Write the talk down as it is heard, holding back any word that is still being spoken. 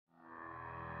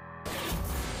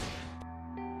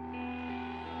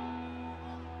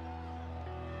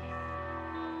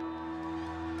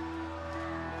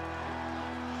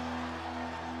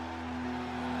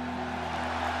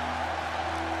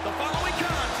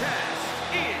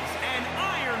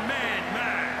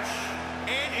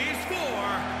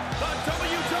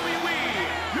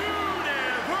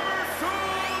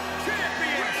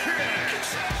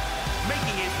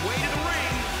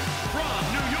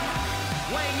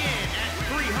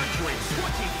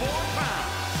324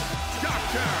 pounds,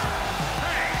 Dr.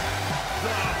 Hank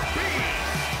the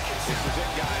Beast. This is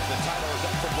it, guys. The title is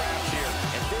up for grabs here,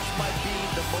 and this might be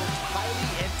the most highly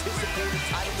anticipated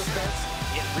title defense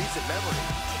in recent memory.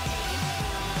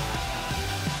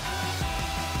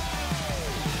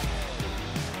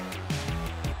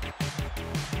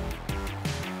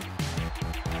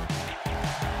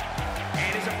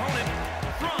 And his opponent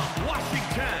from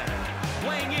Washington,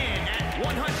 weighing in at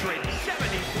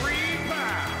 173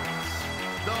 pounds,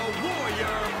 the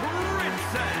Warrior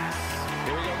Princess.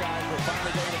 Here we go, guys. We're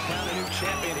finally going to crown a new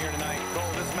champion here tonight.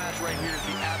 Cole, this match right here is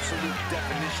the absolute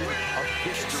definition of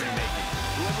history-making.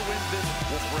 Whoever wins this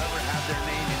will forever have their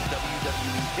name in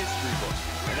WWE history books,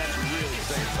 and that's really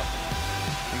saying something.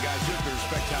 And guys, you have to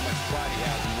respect how much pride he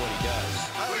has in what he does.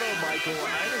 I don't know, Michael.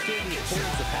 I understand the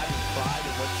importance of having pride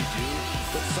in what you do,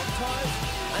 but sometimes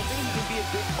I think he can be a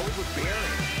bit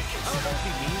overbearing. I don't know if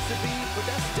he means to be, but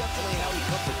that's definitely how he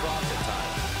comes across at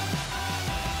times.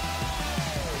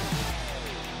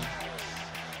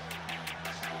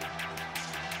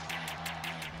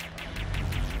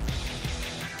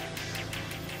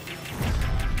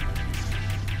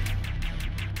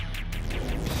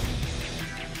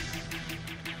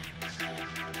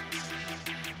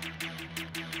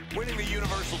 Winning the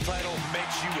Universal title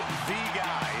makes you the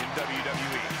guy in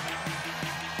WWE.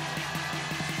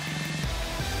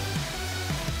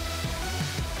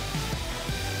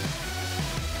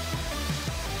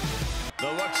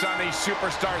 The looks on these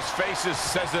superstars' faces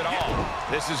says it all.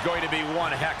 This is going to be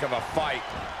one heck of a fight.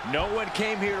 No one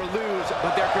came here to lose,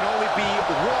 but there can only be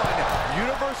one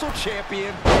Universal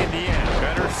Champion in the end.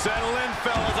 Better settle in,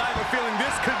 fellas. I have a feeling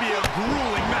this could be a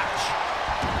grueling match.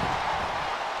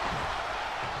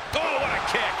 Oh, what a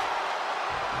kick.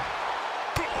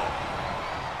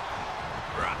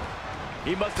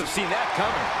 He must have seen that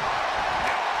coming.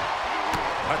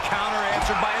 A counter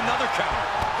answered by another counter.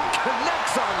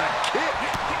 Connects on the kick.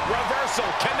 Reversal.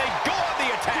 Can they go on the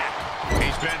attack?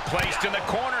 He's been placed in the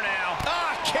corner now.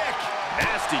 Ah, kick.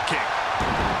 Nasty kick.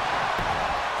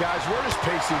 Guys, where does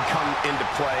pacing come into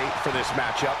play for this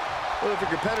matchup? Well, if a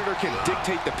competitor can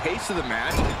dictate the pace of the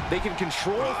match, they can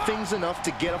control things enough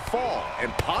to get a fall,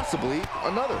 and possibly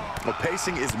another. Well,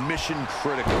 pacing is mission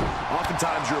critical.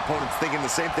 Oftentimes, your opponent's thinking the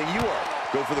same thing you are.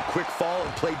 Go for the quick fall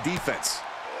and play defense.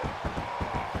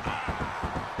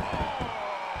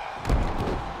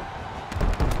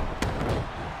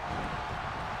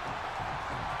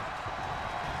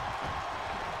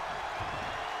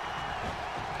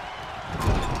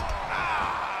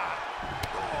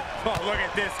 Oh, look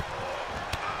at this.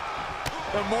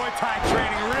 The Muay Thai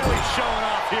training really showing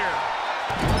off here.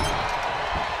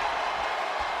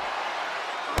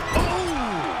 Oh!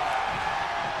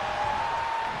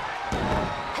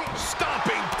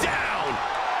 Stomping down.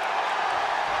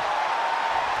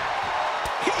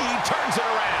 He turns it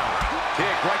around.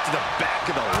 Kick right to the back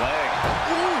of the leg.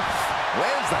 Oof!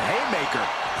 Lands the haymaker.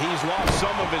 He's lost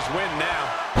some of his wind now.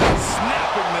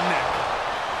 Snapping the neck.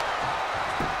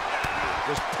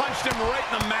 Just punched him right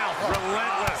in the mouth.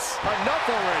 Relentless. Enough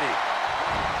already.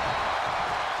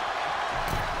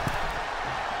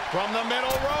 From the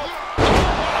middle rope.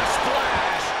 What a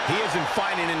splash. He isn't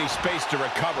finding any space to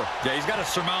recover. Yeah, he's got to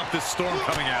surmount this storm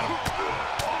coming at him.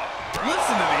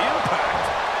 Listen to the impact.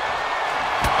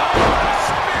 Oh, what a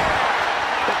spear.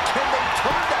 But can they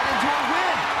turn that into a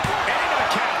win? And a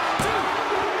count.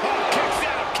 Oh, kicks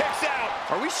out, kicks out.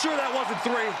 Are we sure that wasn't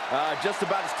three? Just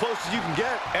about as close as you can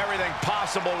get. Everything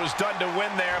possible was done to win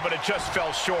there, but it just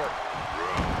fell short.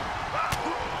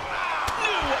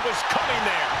 Knew what was coming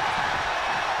there.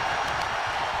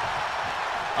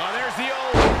 Oh, there's the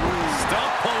old Stump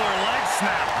puller leg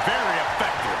snap. Very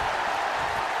effective.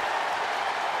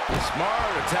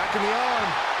 Smart, attacking the arm.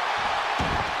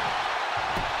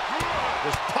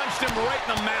 just punched him right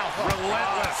in the mouth.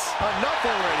 Relentless. Enough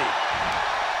already.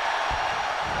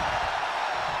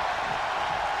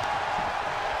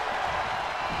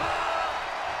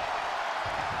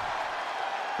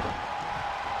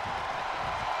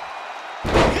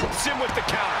 Hits him with the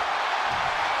counter.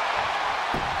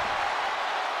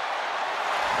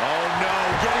 Oh no,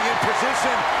 getting in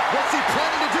position. What's he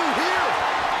planning to do here?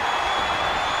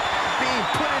 Being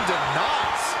put into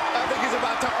knots. I think he's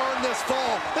about to earn this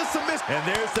fall. The submission. And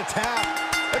there's the tap.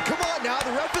 And come on now,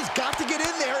 the ref has got to get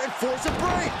in there and force a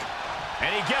break.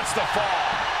 And he gets the fall.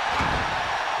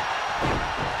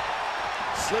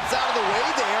 Slips out of the way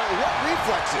there. What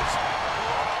reflexes?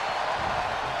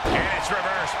 And it's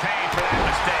reverse pain for that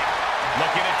mistake.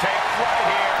 Looking to take flight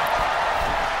here.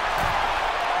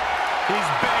 He's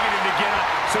begging him to get up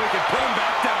so he can put him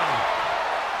back down.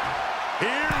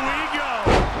 Here we go.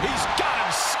 He's got him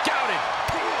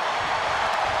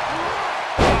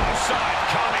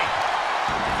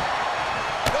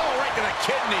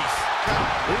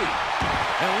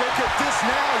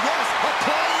now, yes,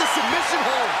 applying the submission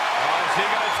hold. Oh, is he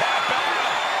going to tap out?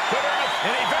 Good earth,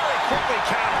 and he very quickly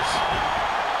counters.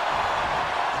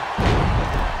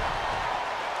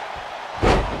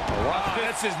 Wow,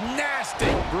 this is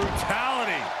nasty.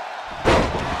 Brutality.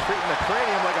 Treating the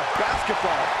cranium like a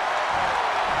basketball.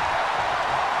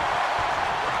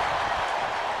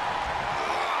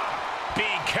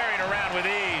 Being carried around with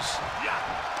ease.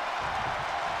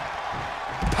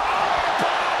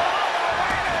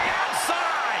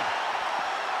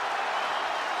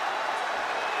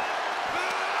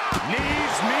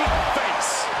 Knees meet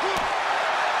face.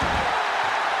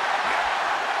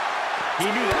 He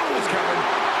knew that was coming.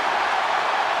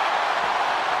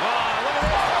 Oh, look at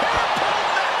this.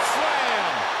 Implement slam.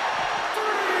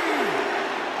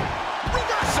 3.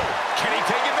 Reversal. Can he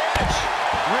take advantage?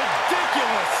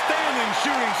 Ridiculous standing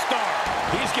shooting star.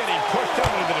 He's getting pushed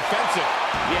over to the defensive.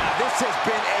 Yeah, this has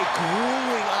been a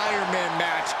grueling Iron Man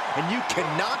match, and you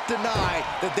cannot deny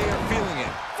that they are feeling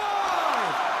it.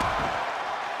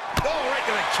 Oh, right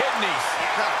to the kidneys.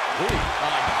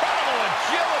 Incredible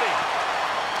agility.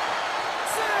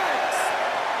 6.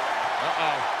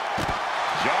 Uh-oh.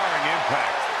 Jarring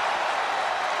impact.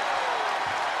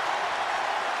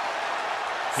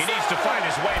 He needs to find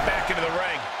his way back into the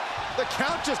ring. The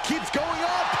count just keeps going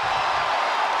up.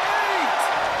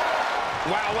 8.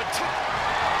 Wow, what?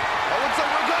 It looks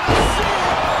like we're going to see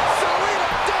Serena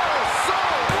del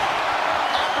Sol.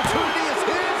 Opportunity is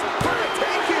his for the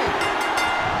taking.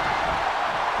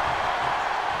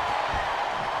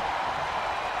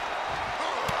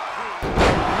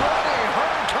 Running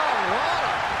hurricanrana.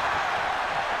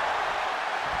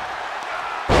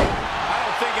 I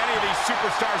don't think any of these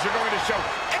superstars are going to show.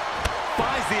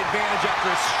 Finds the advantage after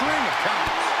a string of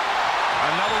counts.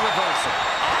 Another reversal.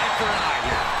 Eye for an eye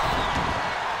here.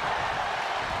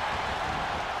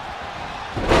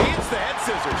 He hits the head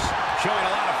scissors. Showing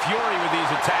a lot of fury with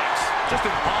these attacks. Just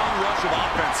an onrush of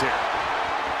offense here.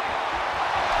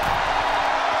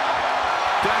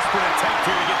 Desperate attempt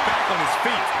here to get back on his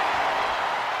feet.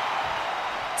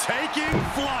 Taking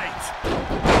flight.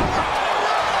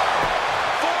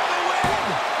 For the win.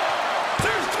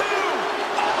 There's 2.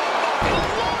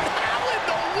 Lord, how in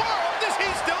the world is he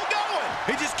still going?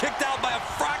 He just kicked out by a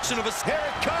fraction of a second. Here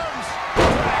it comes.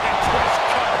 Dragon twist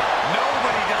cover.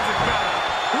 Nobody does it better.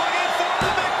 Looking for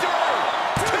the victory.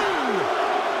 2.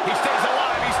 He stays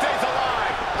alive. He stays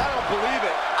alive. I don't believe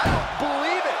it. I don't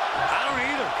believe it. I don't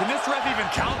either. Can this ref even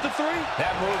count the 3?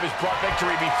 That move has brought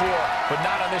victory before, but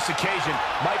not on this occasion.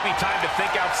 Might be time to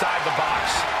think outside the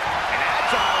box. An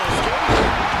agile escape.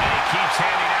 And he keeps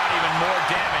handing out even more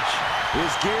damage.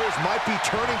 His gears might be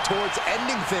turning towards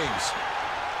ending things.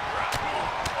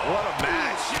 What a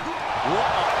match. What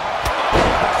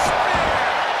a spear!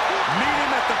 Meet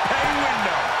him at the pay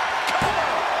window.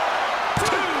 Cover.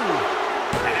 2.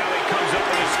 And now he comes up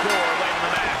with a score late in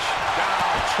the match.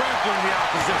 Trampling the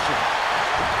opposition.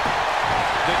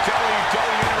 The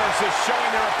WWE Universe is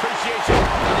showing their appreciation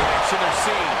for the action they're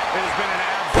seeing. It has been an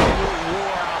absolute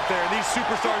war out there. These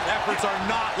superstars' efforts are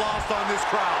not lost on this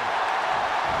crowd.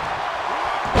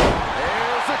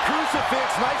 There's a crucifix.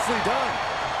 Nicely done.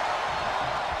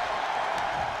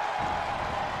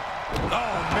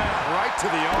 Oh, man, right to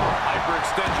the arm.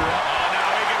 Hyperextend your arm. Oh, now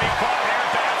he can be caught here.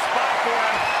 Bad spot for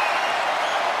him.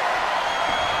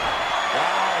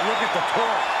 Wow, look at the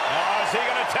torque. Oh, is he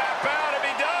going to tap out? If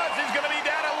he does, he's going to be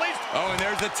down at least. Oh, and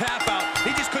there's the tap out.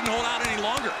 He just couldn't hold out any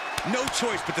longer. No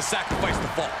choice but to sacrifice the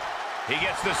fall. He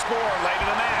gets the score late in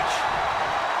the match.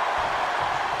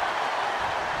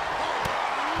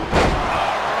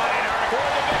 All right, for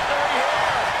the victory here.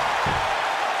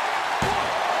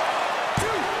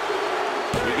 2.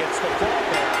 He gets the fall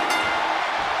there.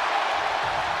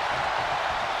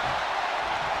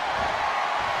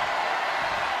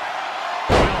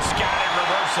 Well scouted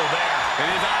reversal there. And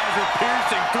his eyes are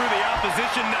piercing through the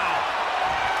opposition now.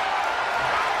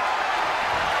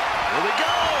 Here we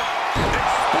go.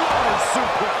 Exploder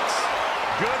suplex.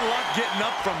 Good luck getting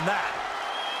up from that.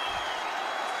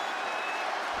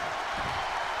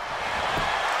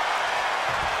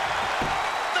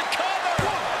 The cover.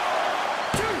 1,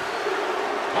 2.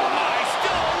 Oh, he's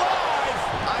still alive.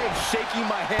 I am shaking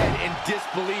my head in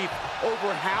disbelief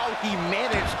over how he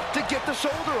managed to get the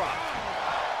shoulder up.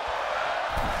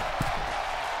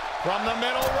 From the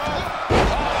middle rope.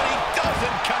 Oh, and he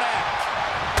doesn't connect.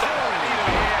 Oh, knee to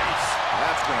the ace.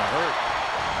 That's going to hurt.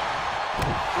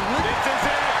 This is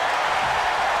it.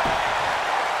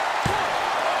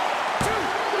 1,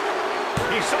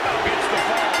 2. He somehow gets the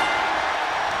fall.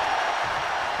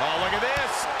 Oh, look at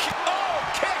this. Oh,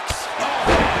 kicks. Oh,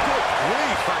 Good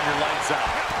grief, turn your lights out.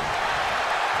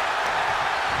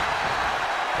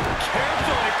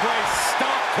 place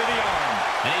stomped to the arm.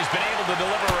 And he's been able to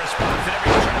deliver a response at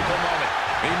every critical moment.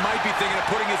 He might be thinking of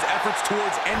putting his efforts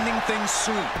towards ending things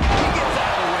soon. He gets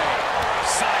out of the way.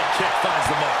 Side kick finds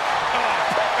the mark. Oh,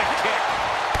 perfect kick.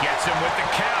 Gets him with the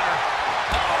counter.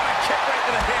 Oh, a kick right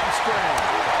to the hamstring.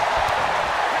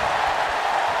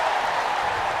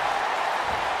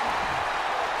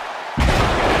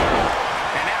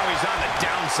 And now he's on the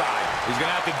downside. He's going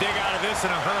to have to dig out of this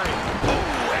in a hurry.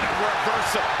 Oh, and a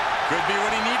reversal. Could be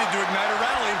what he needed to ignite a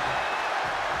rally.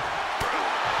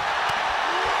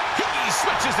 He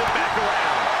switches it back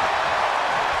around.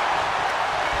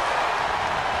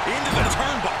 Into the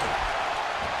turnbuckle.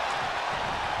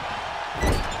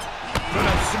 Put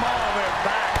a small there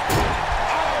back.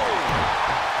 Oh!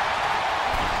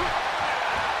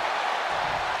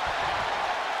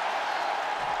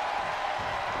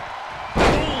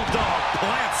 Bulldog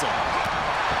plants him.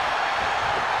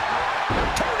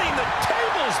 Turning the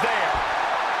tables there.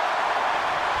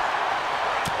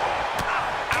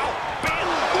 Ow! Bam!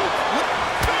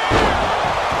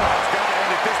 That's got to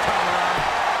end it this time around.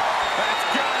 That's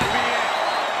got to be it.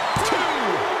 Two.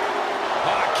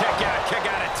 Oh, kick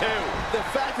out at two. The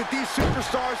fact that these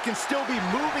superstars can still be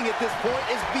moving at this point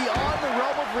is beyond the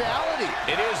realm of reality.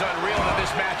 It is unreal that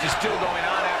this match is still going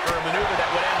on after a maneuver that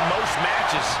would end most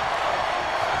matches.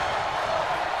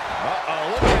 Uh-oh,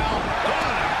 look out.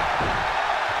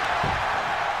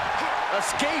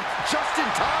 Escape just in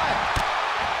time.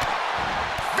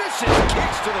 Vicious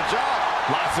kicks to the jaw.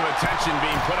 Lots of attention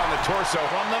being put on the torso.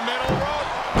 From the middle rope.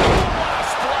 What a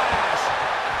splash!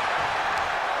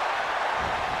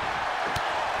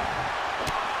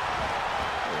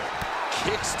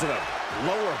 Kicks to the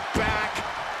lower back.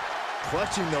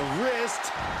 Clutching the wrist.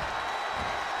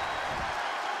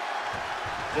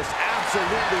 Just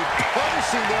absolutely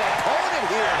punishing their opponent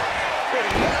here.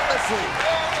 Relentlessly.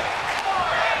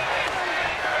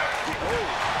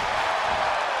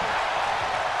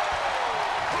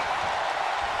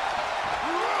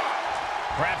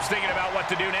 Perhaps thinking about what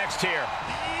to do next here.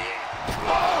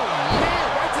 Oh, man,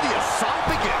 right to the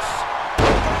esophagus.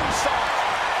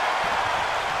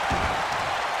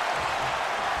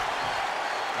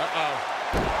 Uh-oh.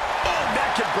 Oh, that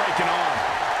could break an arm.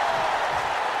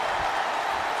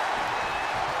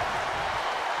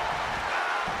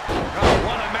 Oh,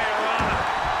 what a Mayorana.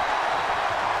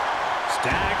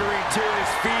 Staggering to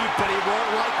his feet, but he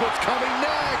won't like what's coming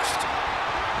next.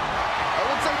 It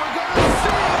looks like we're going to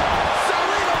see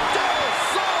Salino del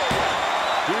Sol.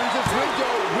 Here's his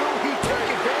window. Will he take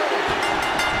advantage?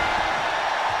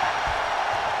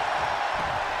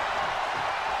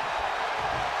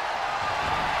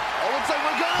 It looks like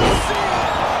we're going to see.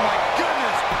 Oh, my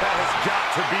goodness. That has got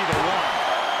to be the one.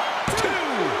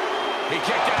 Two! He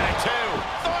kicked out at two.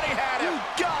 Thought he had him.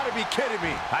 You gotta be kidding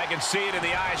me. I can see it in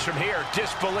the eyes from here.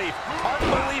 Disbelief.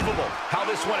 Unbelievable how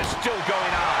this one is still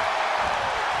going on.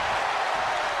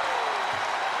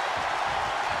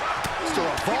 Still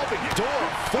a revolving door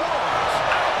of forearms.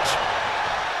 Ouch!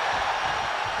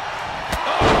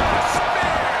 Oh, a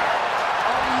spear!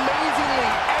 Amazingly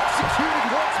executed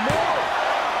once more.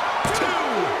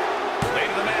 Two! Late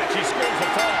in the match, he scores the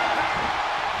fall.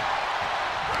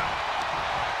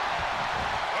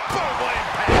 Boom, what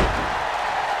impact.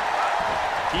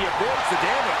 He avoids the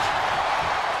damage.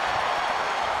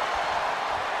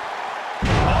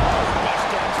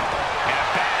 And a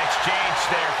bad exchange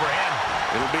there for him.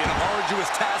 It'll be an arduous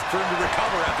task for him to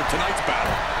recover after tonight's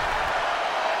battle.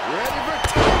 Ready for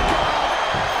takeoff.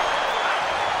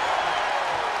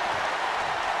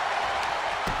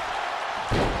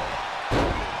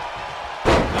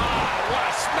 What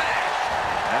a smash!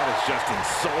 That is just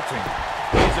insulting.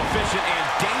 He's efficient and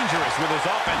dangerous with his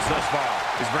offense thus far.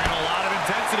 He's bringing a lot of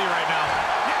intensity right now.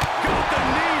 Got the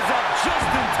knees up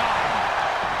just in time.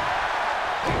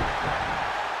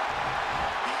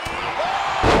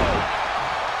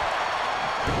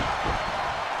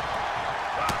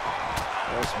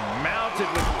 Just mounted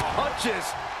with punches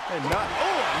and not.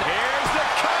 Oh, Here's the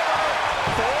cover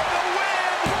for the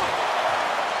win!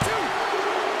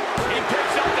 He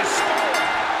picks up the score!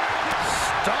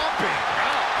 stomping.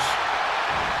 Ouch.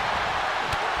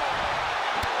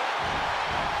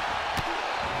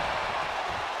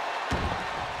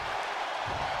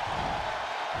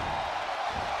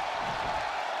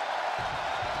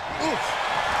 Oof.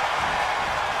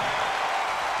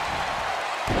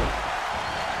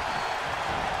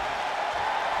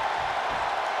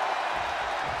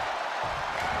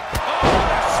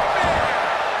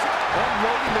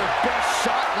 Unloading their best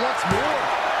shot once more.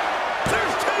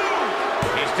 There's two!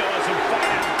 He still has some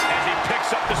fight out as he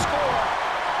picks up the score.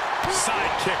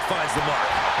 Side kick finds the mark.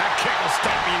 That kick will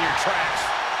stop you in your tracks.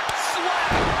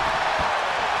 left.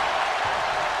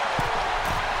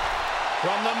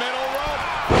 From the middle rope.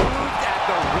 Moved at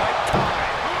the right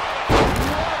time.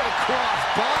 What a cross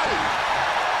body.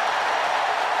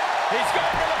 He's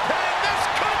going for the pin. This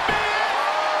could be it.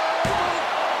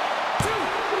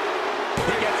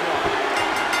 He gets one.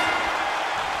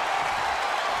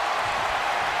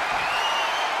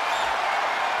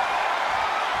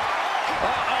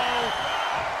 Uh-oh.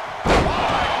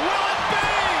 What will it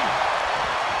be?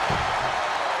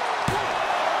 1,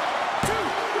 2.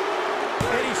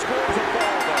 And he scores a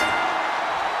ball there.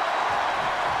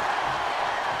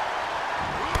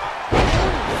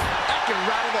 That can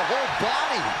rattle the whole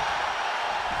body.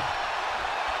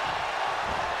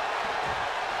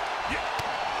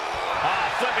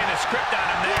 Flipping the script on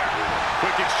him there.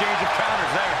 Quick exchange of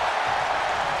counters there.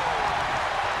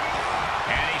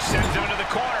 And he sends him into the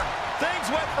corner. Things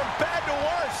went from bad to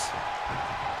worse.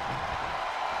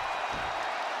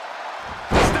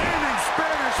 Standing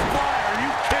Spanish fly. Are you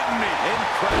kidding me?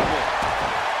 Incredible.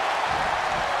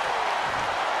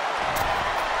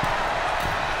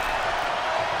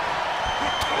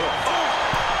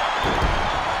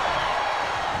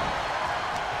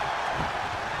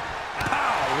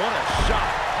 What a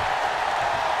shot.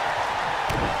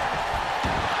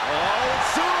 Oh,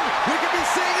 soon we could be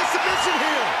seeing a submission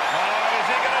here. Oh, is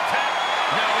he going to tap?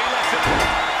 No, he lets it go.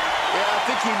 Yeah, I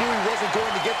think he knew he wasn't going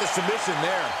to get the submission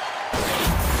there.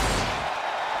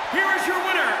 Here is your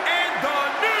winner and the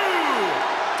new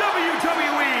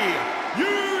WWE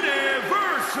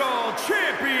Universal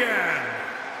Champion,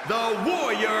 the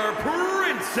Warrior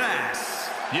Princess.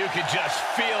 You can just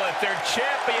feel it. Their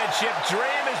championship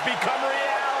dream has become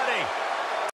reality.